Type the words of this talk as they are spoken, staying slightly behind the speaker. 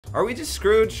Are we just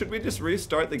screwed? Should we just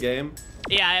restart the game?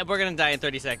 Yeah, we're gonna die in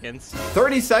 30 seconds.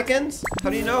 30 seconds? How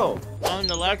do you know? On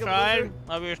the left side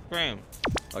of your screen.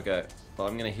 Okay, well,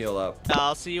 I'm gonna heal up.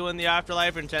 I'll see you in the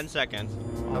afterlife in 10 seconds.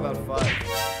 How about 5?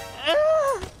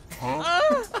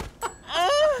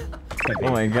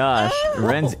 Oh my gosh,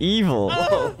 Ren's evil.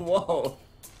 Whoa, whoa.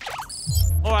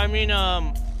 Oh, I mean,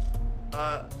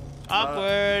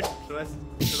 awkward.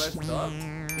 Should I stop?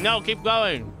 No, keep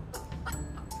going.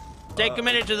 Stay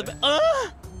committed to the.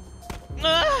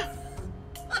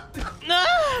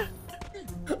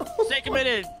 Stay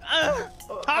committed.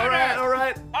 Harder. All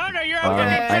right. Harder. You're I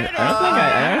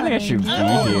don't think I should be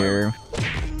here.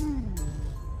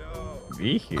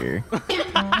 Be here.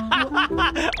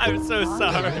 I'm so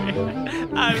sorry.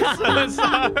 I'm so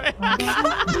sorry.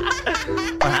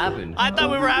 What happened? I thought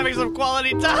we were having some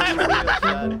quality time.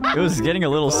 It was getting a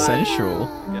little sensual.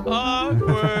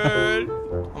 Awkward.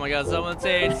 Oh my god, someone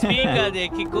said, スピーカーで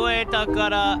聞こえたか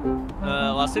ら、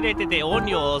忘れてて音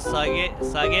量を下げ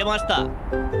ました。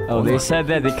 Oh, they said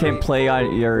that they can't play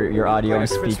on your audio on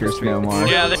speakers no more.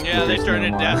 Yeah, they turned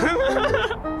it down.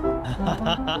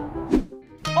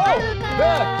 Oh,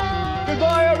 back!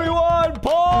 Goodbye, everyone!